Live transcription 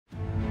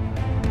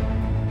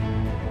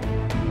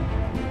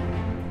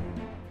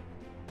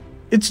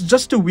It's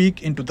just a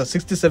week into the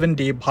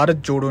 67-day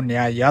Bharat Jodo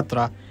Nyay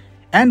Yatra,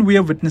 and we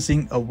are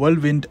witnessing a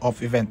whirlwind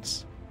of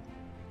events.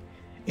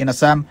 In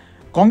Assam,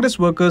 Congress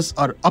workers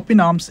are up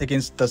in arms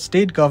against the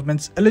state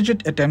government's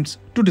alleged attempts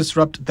to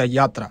disrupt the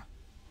Yatra.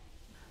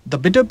 The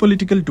bitter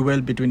political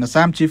duel between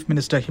Assam Chief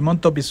Minister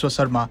Himanta Biswa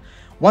Sarma,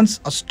 once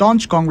a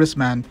staunch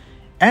congressman,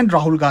 and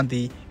Rahul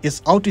Gandhi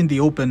is out in the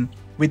open,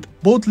 with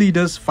both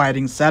leaders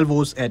firing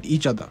salvos at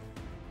each other.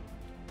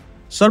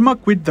 Sarma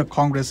quit the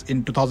Congress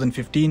in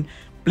 2015,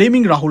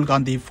 blaming Rahul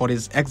Gandhi for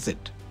his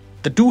exit.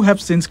 The two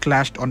have since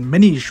clashed on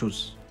many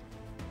issues.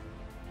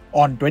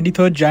 On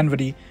 23rd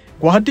January,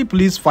 Guwahati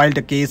police filed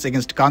a case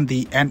against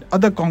Gandhi and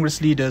other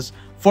Congress leaders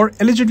for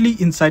allegedly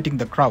inciting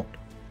the crowd.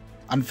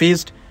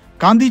 Unfazed,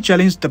 Gandhi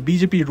challenged the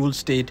BJP-ruled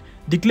state,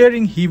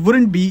 declaring he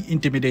wouldn't be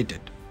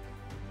intimidated.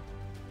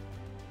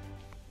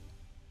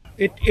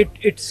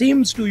 It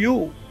seems to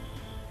you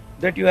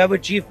that you have a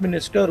chief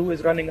minister who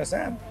is running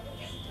Assam.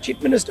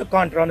 Chief minister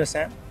can't run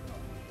Assam.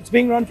 It's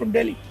being run from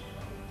Delhi.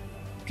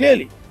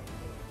 Clearly,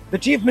 the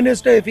chief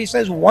minister, if he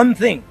says one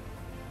thing,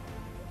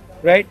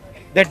 right,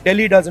 that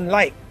Delhi doesn't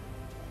like,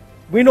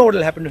 we know what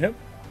will happen to him.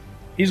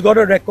 He's got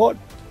a record.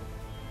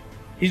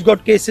 He's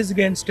got cases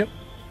against him.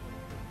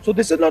 So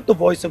this is not the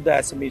voice of the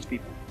Assamese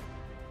people.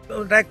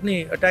 Attack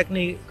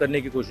नहीं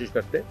करने की कोशिश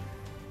करते,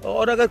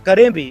 और अगर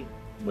करें भी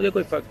मुझे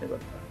कोई फर्क नहीं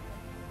पड़ता.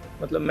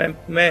 मतलब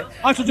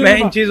मैं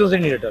इन चीजों से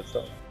नहीं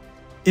डरता.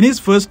 In his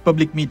first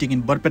public meeting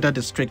in Barpeta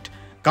district,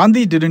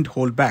 Gandhi didn't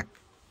hold back.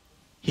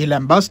 He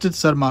lambasted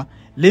Sarma,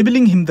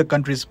 labeling him the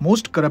country's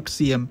most corrupt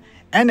CM,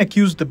 and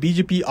accused the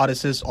BJP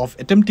RSS of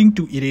attempting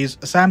to erase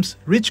Assam's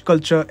rich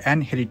culture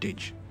and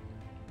heritage.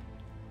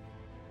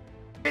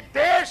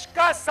 देश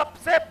का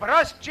सबसे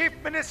भ्रष्ट chief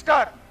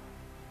minister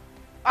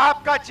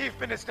आपका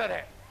chief minister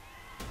है.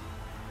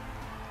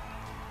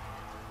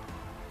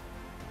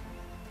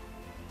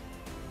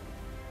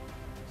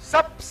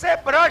 सबसे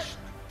भ्रष्ट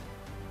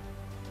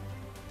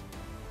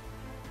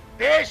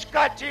देश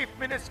का चीफ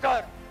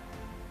मिनिस्टर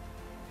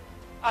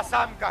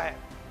असम का है.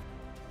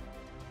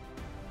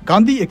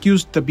 Gandhi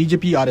accused the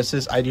BJP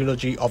RSS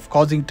ideology of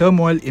causing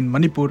turmoil in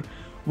Manipur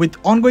with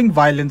ongoing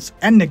violence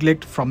and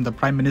neglect from the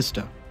Prime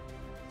Minister.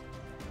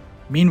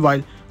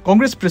 Meanwhile,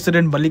 Congress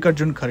President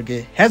Mallikarjun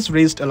Kharge has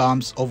raised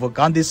alarms over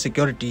Gandhi's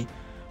security,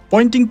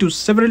 pointing to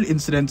several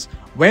incidents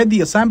where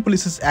the Assam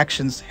police's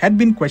actions had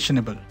been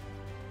questionable.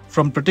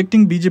 From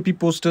protecting BJP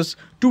posters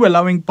to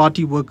allowing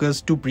party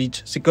workers to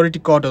breach security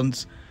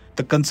cordons,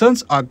 the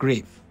concerns are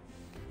grave.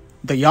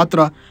 The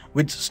Yatra,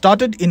 which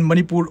started in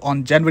Manipur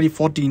on January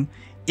 14,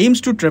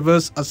 aims to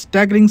traverse a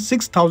staggering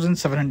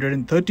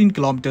 6,713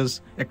 kilometers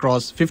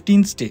across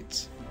 15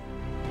 states.